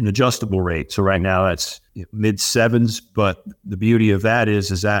an adjustable rate. So right now that's mid sevens, but the beauty of that is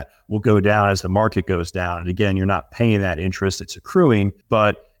that will go down as the market goes down. And again, you're not paying that interest, it's accruing,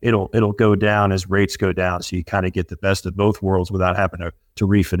 but it'll go down as rates go down. So you kind of get the best of both worlds without having to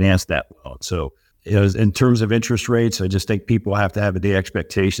refinance that loan. So in terms of interest rates, I just think people have to have the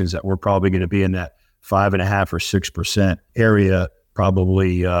expectations that we're probably going to be in that 5.5% or 6% area.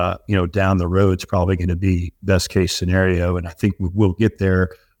 Probably, down the road, it's probably going to be best case scenario. And I think we'll get there,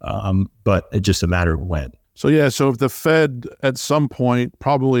 but it's just a matter of when. So if the Fed at some point,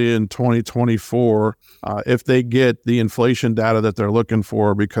 probably in 2024, if they get the inflation data that they're looking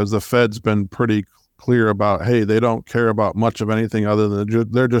for, because the Fed's been pretty clear about, hey, they don't care about much of anything other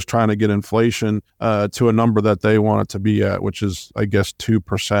than they're just trying to get inflation to a number that they want it to be at, which is, I guess,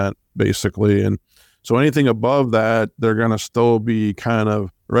 2% basically. And so anything above that, they're going to still be kind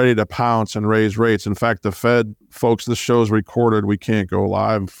of ready to pounce and raise rates. In fact, the Fed, folks, this show's recorded. We can't go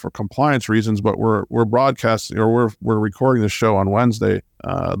live for compliance reasons, but we're broadcasting, or we're recording the show on Wednesday,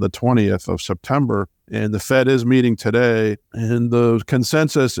 the 20th of September. And the Fed is meeting today. And the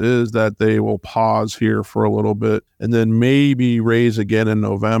consensus is that they will pause here for a little bit and then maybe raise again in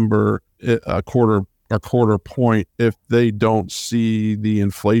November, a quarter point, if they don't see the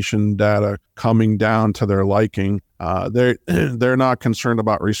inflation data coming down to their liking. They're not concerned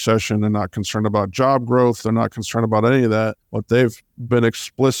about recession. They're not concerned about job growth. They're not concerned about any of that. What they've been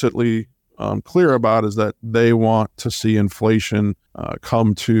explicitly clear about is that they want to see inflation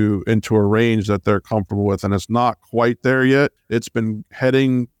come into a range that they're comfortable with. And it's not quite there yet. It's been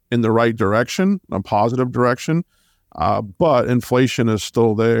heading in the right direction, a positive direction. But inflation is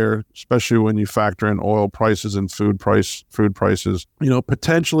still there, especially when you factor in oil prices and food prices.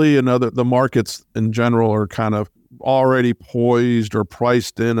 Potentially the markets in general are kind of already poised or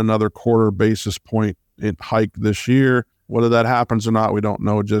priced in another quarter basis point in hike this year. Whether that happens or not, we don't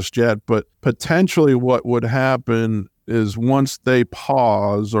know just yet. But potentially what would happen is once they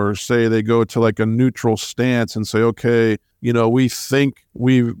pause, or say they go to like a neutral stance and say, okay, we think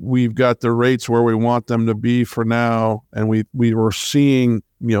we've got the rates where we want them to be for now, and we were seeing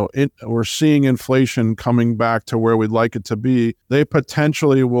we're seeing inflation coming back to where we'd like it to be. They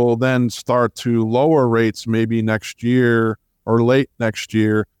potentially will then start to lower rates maybe next year or late next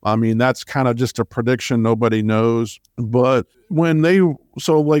year. I mean, that's kind of just a prediction. Nobody knows. But when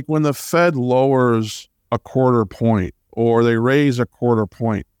the Fed lowers a quarter point or they raise a quarter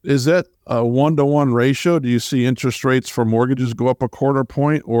point, is that a 1-to-1 ratio? Do you see interest rates for mortgages go up a quarter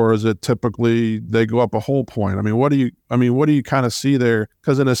point, or is it typically they go up a whole point? I mean, what do you kind of see there?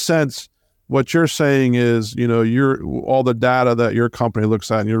 Because in a sense, what you're saying is, all the data that your company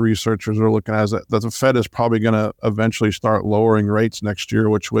looks at and your researchers are looking at is that the Fed is probably going to eventually start lowering rates next year,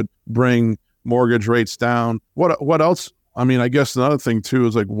 which would bring mortgage rates down. What else I mean, I guess another thing too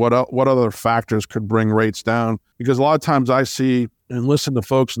is like what other factors could bring rates down? Because a lot of times I see and listen to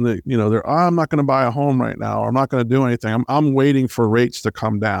folks and they're, oh, I'm not going to buy a home right now, or I'm not going to do anything. I'm waiting for rates to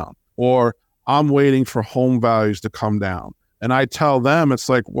come down, or I'm waiting for home values to come down. And I tell them, it's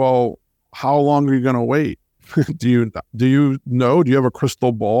like, well, how long are you going to wait? Do you know? Do you have a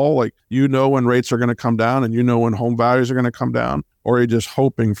crystal ball? Like, when rates are going to come down and when home values are going to come down, or are you just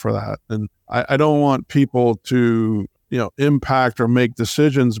hoping for that? And I don't want people to impact or make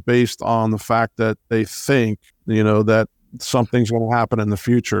decisions based on the fact that they think, that something's going to happen in the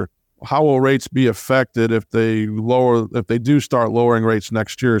future. How will rates be affected if they do start lowering rates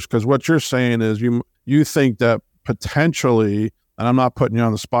next year? Because what you're saying is you think that potentially, and I'm not putting you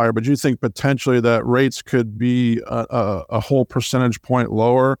on the spot, but you think potentially that rates could be a whole percentage point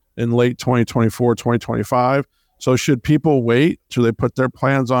lower in late 2024, 2025. So should people wait? Should they put their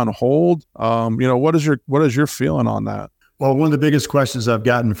plans on hold? What is your feeling on that? Well, one of the biggest questions I've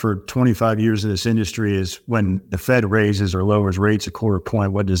gotten for 25 years in this industry is when the Fed raises or lowers rates a quarter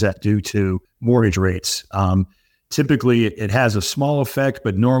point, what does that do to mortgage rates? Typically, it has a small effect,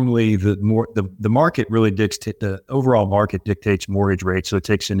 but normally the market really the overall market dictates mortgage rates. So it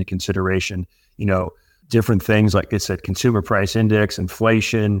takes into consideration, different things like I said, consumer price index,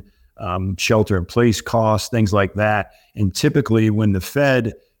 inflation, shelter in place costs, things like that. And typically when the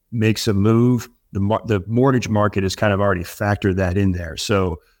Fed makes a move, the mortgage market has kind of already factored that in there.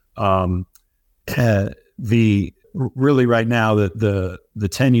 So really right now, the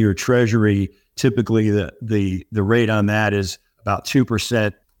 10-year treasury, typically the rate on that is about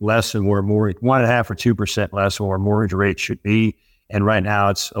 2% less than where 1.5% or 2% less than where mortgage rate should be. And right now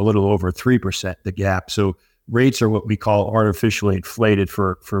it's a little over 3%, the gap. So rates are what we call artificially inflated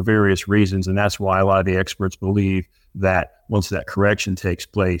for various reasons. And that's why a lot of the experts believe that once that correction takes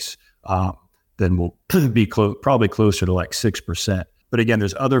place, then we'll be probably closer to like 6%. But again,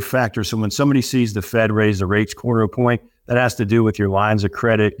 there's other factors. So when somebody sees the Fed raise the rates quarter point, that has to do with your lines of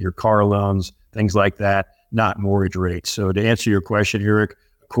credit, your car loans, things like that, not mortgage rates. So to answer your question, Eric,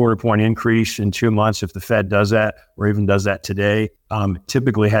 a quarter point increase in 2 months, if the Fed does that or even does that today,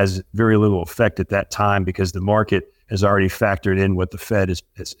 typically has very little effect at that time because the market has already factored in what the Fed is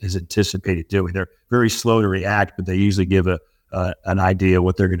anticipated doing. They're very slow to react, but they usually give an idea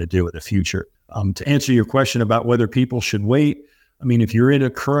what they're going to do in the future. To answer your question about whether people should wait, I mean, if you're in a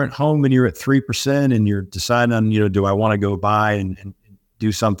current home and you're at 3% and you're deciding on, do I want to go buy and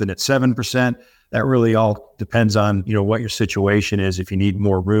do something at 7%? That really all depends on, what your situation is, if you need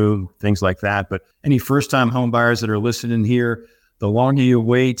more room, things like that. But any first-time home buyers that are listening here, the longer you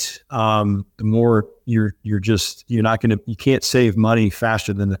wait, the more you can't save money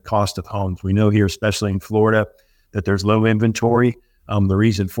faster than the cost of homes. We know here, especially in Florida, that there's low inventory. The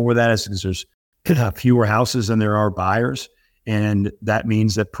reason for that is because there's fewer houses than there are buyers. And that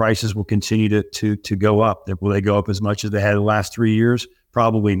means that prices will continue to go up. Will they go up as much as they had the last 3 years?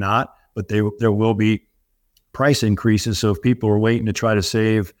 Probably not, but there will be price increases. So if people are waiting to try to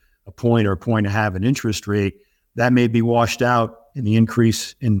save a point or a point and a half in interest rate, that may be washed out in the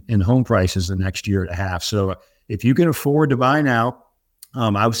increase in home prices the next year and a half. So if you can afford to buy now,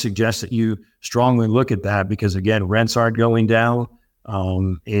 I would suggest that you strongly look at that because, again, rents aren't going down.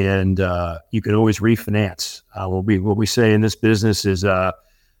 And you can always refinance. What we say in this business is,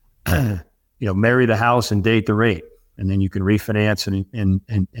 marry the house and date the rate, and then you can refinance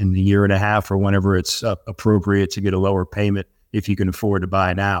in the year and a half or whenever it's appropriate to get a lower payment if you can afford to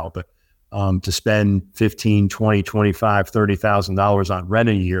buy now. But to spend $15,000, $20,000, $25,000, $30,000 on rent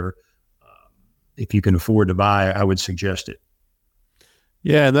a year, if you can afford to buy, I would suggest it.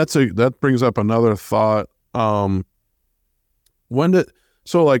 Yeah, and that brings up another thought. And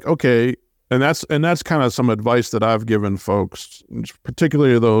that's kind of some advice that I've given folks,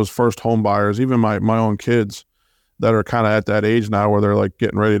 particularly those first home buyers, even my own kids that are kind of at that age now where they're like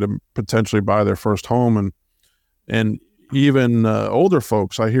getting ready to potentially buy their first home, and even older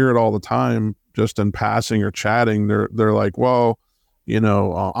folks. I hear it all the time, just in passing or chatting. They're like, well,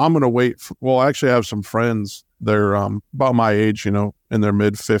 I'm going to wait. I actually have some friends. They're about my age, in their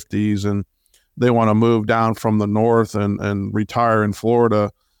mid 50s, and they want to move down from the north and retire in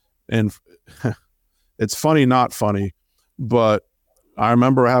Florida. And it's funny, not funny, but I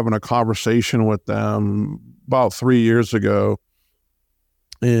remember having a conversation with them about 3 years ago.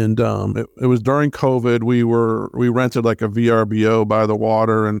 And it was during COVID. We rented like a VRBO by the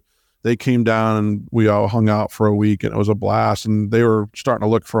water, and they came down and we all hung out for a week, and it was a blast. And they were starting to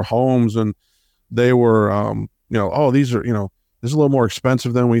look for homes, and they were, these are, this is a little more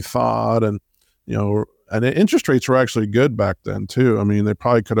expensive than we thought. And, and the interest rates were actually good back then too. I mean, they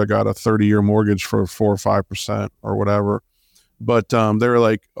probably could have got a 30-year mortgage for 4 or 5% or whatever. But they were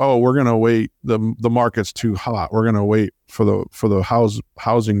like, "Oh, we're gonna wait. The market's too hot. We're gonna wait for the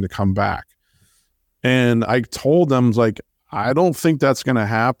housing to come back." And I told them, like, I don't think that's gonna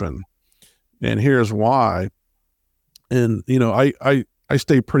happen, and here's why. And I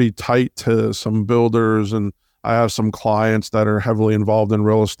stay pretty tight to some builders, and I have some clients that are heavily involved in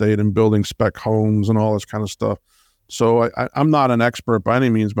real estate and building spec homes and all this kind of stuff. So I'm not an expert by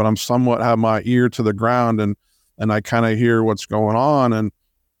any means, but I'm somewhat have my ear to the ground, and I kind of hear what's going on. And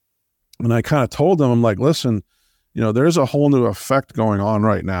I kind of told them, I'm like, listen, there's a whole new effect going on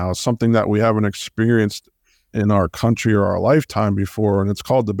right now, something that we haven't experienced in our country or our lifetime before. And it's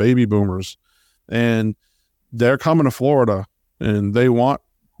called the baby boomers. And they're coming to Florida, and they want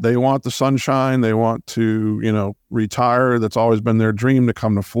the sunshine. They want to, retire. That's always been their dream, to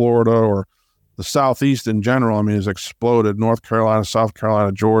come to Florida, or the Southeast in general. I mean, has exploded. North Carolina, South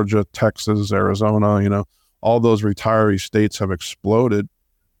Carolina, Georgia, Texas, Arizona, all those retiree states have exploded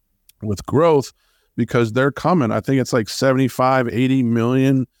with growth because they're coming. I think it's like 75, 80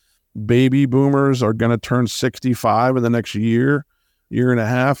 million baby boomers are going to turn 65 in the next year and a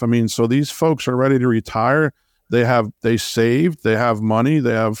half. I mean, so these folks are ready to retire. They saved, they have money,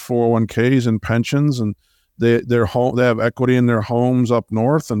 they have 401ks and pensions, and they have equity in their homes up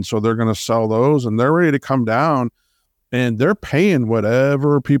north. And so they're going to sell those, and they're ready to come down. And they're paying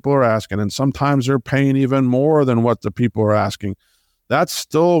whatever people are asking. And sometimes they're paying even more than what the people are asking. That's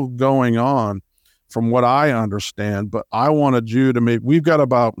still going on from what I understand. But I wanted you to we've got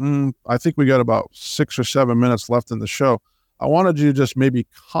about, I think we got about 6 or 7 minutes left in the show. I wanted you to just maybe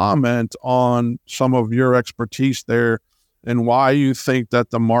comment on some of your expertise there and why you think that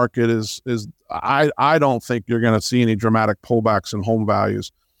the market is I don't think you're going to see any dramatic pullbacks in home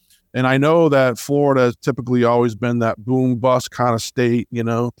values. And I know that Florida has typically always been that boom bust kind of state,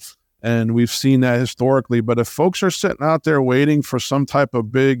 and we've seen that historically. But if folks are sitting out there waiting for some type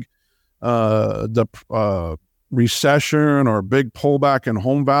of big recession or big pullback in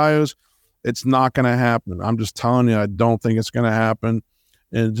home values, it's not going to happen. I'm just telling you, I don't think it's going to happen.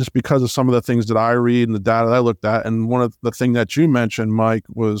 And just because of some of the things that I read and the data that I looked at, and one of the things that you mentioned, Mike,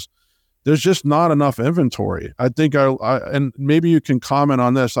 was there's just not enough inventory. I think and maybe you can comment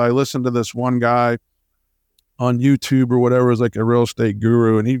on this. I listened to this one guy on YouTube or whatever, is like a real estate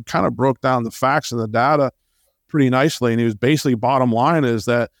guru, and he kind of broke down the facts and the data pretty nicely. And he was basically, bottom line is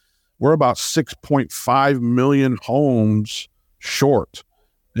that we're about 6.5 million homes short.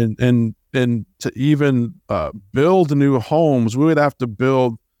 And to even build new homes, we would have to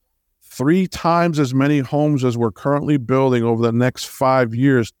build 3 times as many homes as we're currently building over the next 5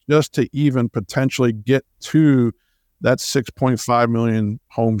 years just to even potentially get to that 6.5 million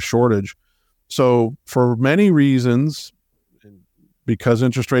home shortage. So for many reasons, because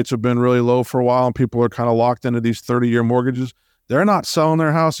interest rates have been really low for a while and people are kind of locked into these 30-year mortgages, they're not selling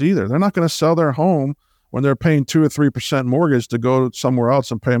their house either. They're not going to sell their home when they're paying 2 or 3% mortgage to go somewhere else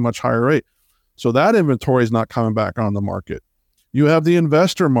and pay a much higher rate. So that inventory is not coming back on the market. You have the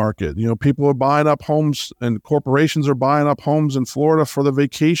investor market. People are buying up homes, and corporations are buying up homes in Florida for the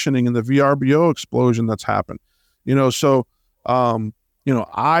vacationing and the VRBO explosion that's happened. So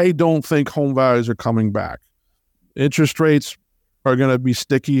I don't think home values are coming back. Interest rates are going to be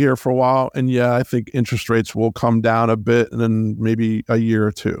sticky here for a while. And yeah, I think interest rates will come down a bit in maybe a year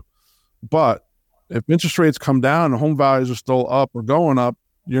or two. But if interest rates come down and home values are still up or going up,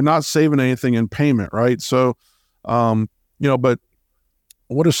 you're not saving anything in payment, right? So, but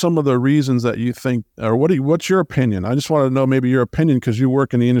what are some of the reasons that you think, or what's your opinion? I just want to know maybe your opinion, because you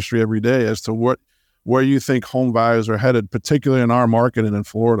work in the industry every day, as to where you think home values are headed, particularly in our market and in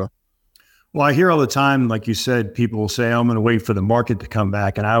Florida. Well, I hear all the time, like you said, people will say, I'm going to wait for the market to come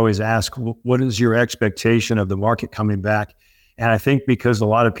back. And I always ask, what is your expectation of the market coming back? And I think because a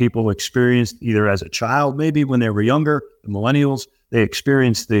lot of people experienced, either as a child, maybe when they were younger, the millennials, they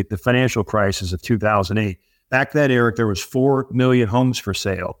experienced the financial crisis of 2008. Back then, Eric, there was 4 million homes for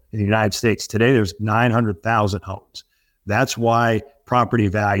sale in the United States. Today, there's 900,000 homes. That's why property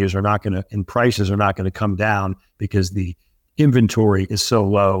values are not going to, and prices are not going to come down, because the inventory is so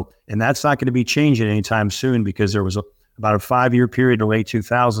low. And that's not going to be changing anytime soon, because there was about a 5-year period in the late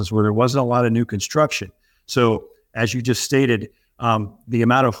 2000s where there wasn't a lot of new construction. So as you just stated, the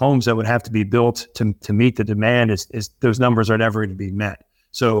amount of homes that would have to be built to meet the demand is those numbers are never going to be met.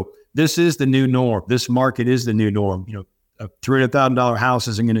 So this is the new norm. This market is the new norm. A $300,000 house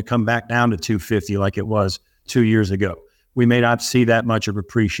isn't going to come back down to $250,000 like it was 2 years ago. We may not see that much of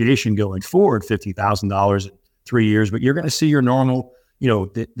appreciation going forward, $50,000 in 3 years, but you're going to see your normal,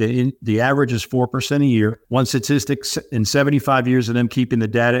 the average is 4% a year. One statistic in 75 years of them keeping the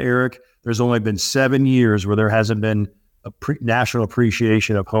data, Eric, there's only been 7 years where there hasn't been a national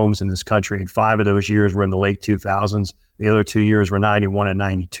appreciation of homes in this country. And 5 of those years were in the late 2000s. The other 2 years were 91 and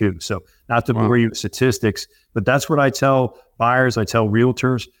 92. So not to bore you with statistics, but that's what I tell buyers. I tell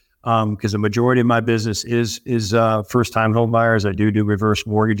realtors, because the majority of my business is first-time home buyers. I do reverse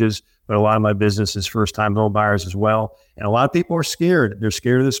mortgages, but a lot of my business is first-time home buyers as well. And a lot of people are scared. They're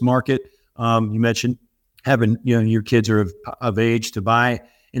scared of this market. You mentioned having, your kids are of age to buy.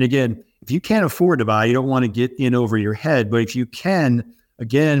 And again, if you can't afford to buy, you don't want to get in over your head. But if you can,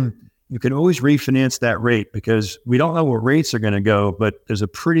 again, you can always refinance that rate, because we don't know where rates are going to go, but there's a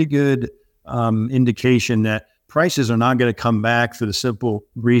pretty good indication that prices are not going to come back for the simple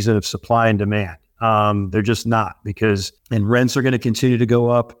reason of supply and demand. They're just not, and rents are going to continue to go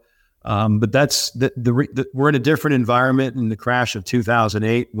up. But that's we're in a different environment in the crash of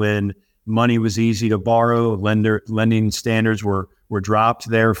 2008, when money was easy to borrow. Lending standards were dropped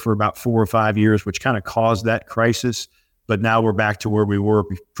there for about 4 or 5 years, which kind of caused that crisis. But now we're back to where we were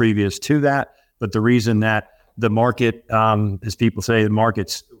previous to that. But the reason that the market, as people say,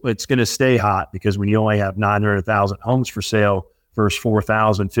 it's going to stay hot, because when you only have 900,000 homes for sale versus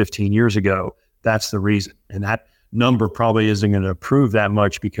 4,000 15 years ago, that's the reason. And that number probably isn't going to improve that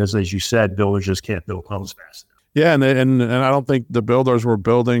much, because, as you said, builders just can't build homes fast enough. Yeah, and I don't think the builders were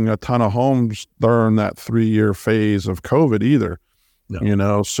building a ton of homes during that 3-year phase of COVID either.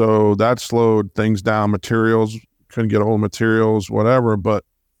 No. So that slowed things down. Materials, couldn't get a hold of materials, whatever. But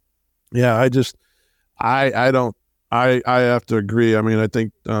yeah, I have to agree. I mean, I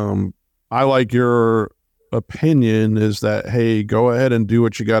think I like your opinion is that, hey, go ahead and do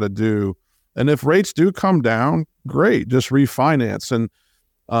what you got to do. And if rates do come down, great, just refinance. And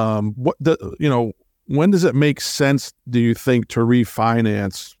when does it make sense, do you think, to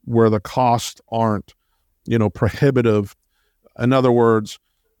refinance where the costs aren't, prohibitive? In other words,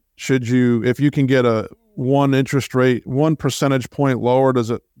 if you can get a one interest rate, 1 percentage point lower, is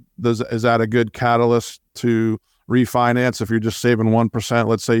that a good catalyst to refinance? If you're just saving 1%,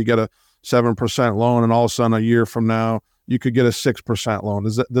 let's say you get a 7% loan, and all of a sudden a year from now you could get a 6% loan.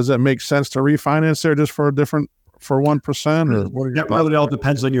 Does it make sense to refinance there just for 1%? Or what are your thoughts? It all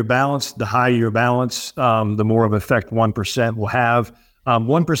depends on your balance. The higher your balance, the more of an effect 1% will have.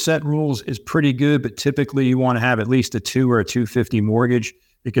 1% rules is pretty good, but typically you want to have at least a 2 or a 250 mortgage,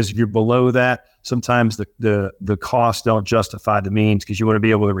 because if you're below that, sometimes the costs don't justify the means, because you want to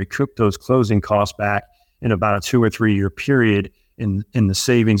be able to recoup those closing costs back in about a 2 or 3 year period in the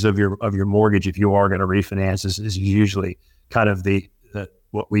savings of your mortgage. If you are going to refinance, is usually kind of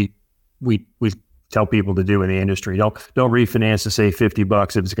what we tell people to do in the industry. Don't refinance to save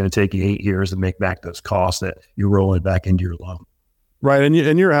 $50 if it's going to take you 8 years to make back those costs that you're rolling back into your loan. Right, and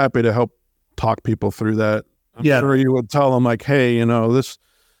you're happy to help talk people through that. I'm sure you would tell them, like, hey,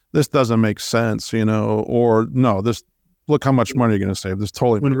 this doesn't make sense, or no, look how much money you're going to save. This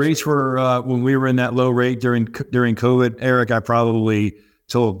totally. When rates were, when we were in that low rate during COVID, Eric, I probably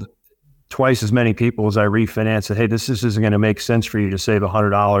told twice as many people as I refinanced that, hey, this isn't going to make sense for you to save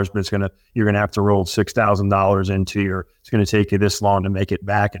 $100, but you're going to have to roll $6,000 into it's going to take you this long to make it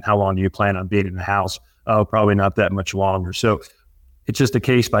back. And how long do you plan on being in the house? Oh, probably not that much longer. So it's just a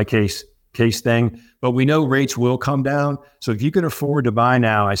case by case thing, but we know rates will come down. So if you can afford to buy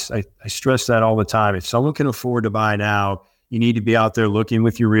now, I stress that all the time. If someone can afford to buy now, you need to be out there looking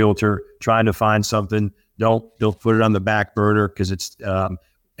with your realtor, trying to find something. Don't put it on the back burner, because it's,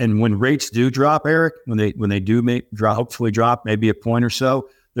 and when rates do drop, Eric, when they do hopefully drop maybe a point or so,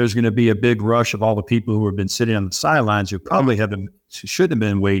 there's going to be a big rush of all the people who have been sitting on the sidelines, who probably shouldn't have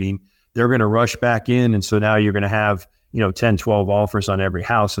been waiting. They're going to rush back in. And so now you're going to have 10, 12 offers on every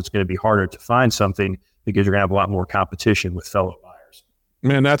house. It's going to be harder to find something, because you're going to have a lot more competition with fellow buyers.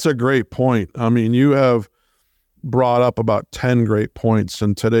 Man, that's a great point. I mean, you have brought up about 10 great points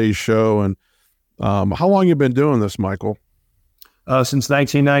in today's show. And how long you been doing this, Michael? Since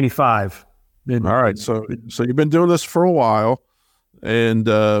 1995. All right. So you've been doing this for a while, and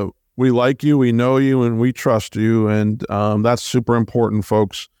we like you, we know you, and we trust you. And that's super important,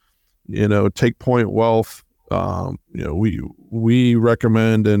 folks. Take Point Wealth. We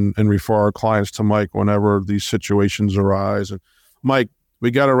recommend and refer our clients to Mike whenever these situations arise. And Mike,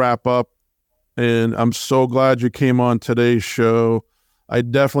 we got to wrap up, and I'm so glad you came on today's show. I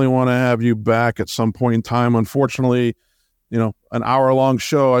definitely want to have you back at some point in time. Unfortunately, an hour-long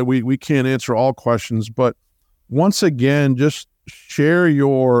show, we can't answer all questions, but once again, just share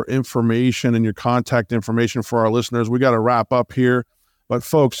your information and your contact information for our listeners. We got to wrap up here, but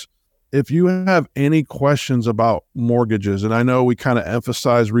folks, if you have any questions about mortgages, and I know we kind of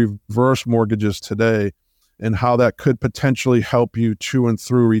emphasize reverse mortgages today and how that could potentially help you to and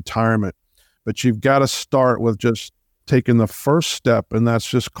through retirement, but you've got to start with just taking the first step, and that's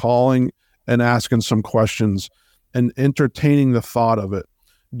just calling and asking some questions and entertaining the thought of it.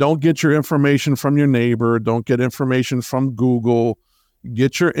 Don't get your information from your neighbor. Don't get information from Google.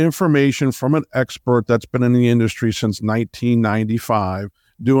 Get your information from an expert that's been in the industry since 1995,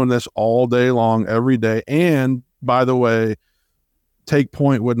 doing this all day long, every day. And by the way, Take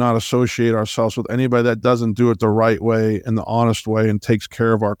Point would not associate ourselves with anybody that doesn't do it the right way and the honest way and takes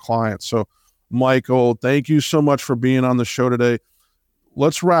care of our clients. So, Michael, thank you so much for being on the show today.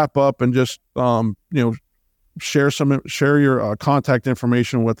 Let's wrap up and just, share your contact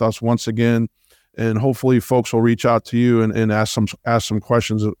information with us once again, and hopefully folks will reach out to you and ask some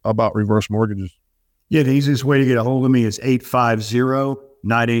questions about reverse mortgages. Yeah, the easiest way to get a hold of me is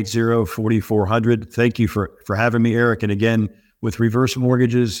 850-980-4400. Thank you for having me, Eric. And again, with reverse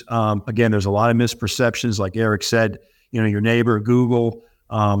mortgages, again, there's a lot of misperceptions. Like Eric said, your neighbor, Google,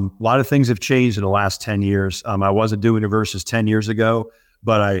 a lot of things have changed in the last 10 years. I wasn't doing reverses 10 years ago,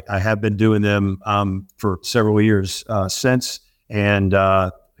 but I have been doing them for several years since. And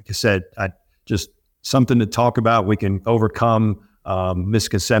like I said, just something to talk about. We can overcome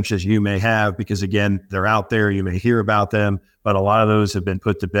misconceptions you may have, because again, they're out there. You may hear about them, but a lot of those have been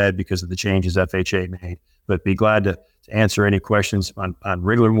put to bed because of the changes FHA made. But be glad to answer any questions on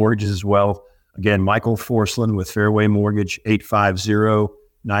regular mortgages as well. Again, Michael Forslund with Fairway Mortgage,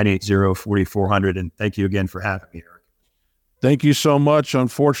 850-980-4400. And thank you again for having me, Eric. Thank you so much.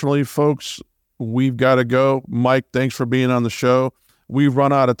 Unfortunately, folks, we've got to go. Mike, thanks for being on the show. We've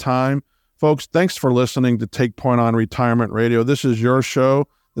run out of time. Folks, thanks for listening to Take Point on Retirement Radio. This is your show.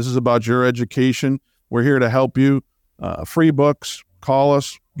 This is about your education. We're here to help you. Free books, call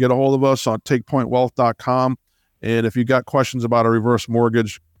us, get a hold of us on takepointwealth.com. And if you got questions about a reverse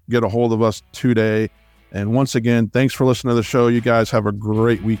mortgage, get a hold of us today. And once again, thanks for listening to the show. You guys have a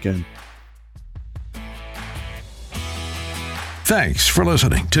great weekend. Thanks for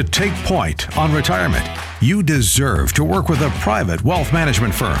listening to Take Point on Retirement. You deserve to work with a private wealth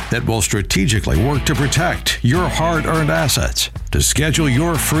management firm that will strategically work to protect your hard-earned assets. To schedule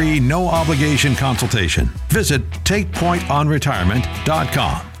your free, no-obligation consultation, visit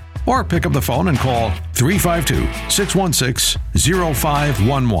TakePointOnRetirement.com or pick up the phone and call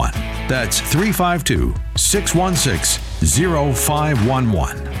 352-616-0511. That's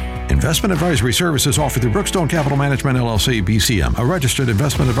 352-616-0511. Investment advisory services offered through Brookstone Capital Management, LLC, BCM, a registered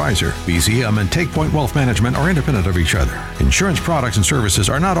investment advisor. BCM and Take Point Wealth Management are independent of each other. Insurance products and services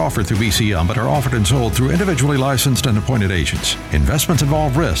are not offered through BCM, but are offered and sold through individually licensed and appointed agents. Investments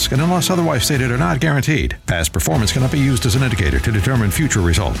involve risk and, unless otherwise stated, are not guaranteed. Past performance cannot be used as an indicator to determine future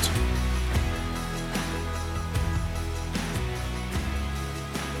results.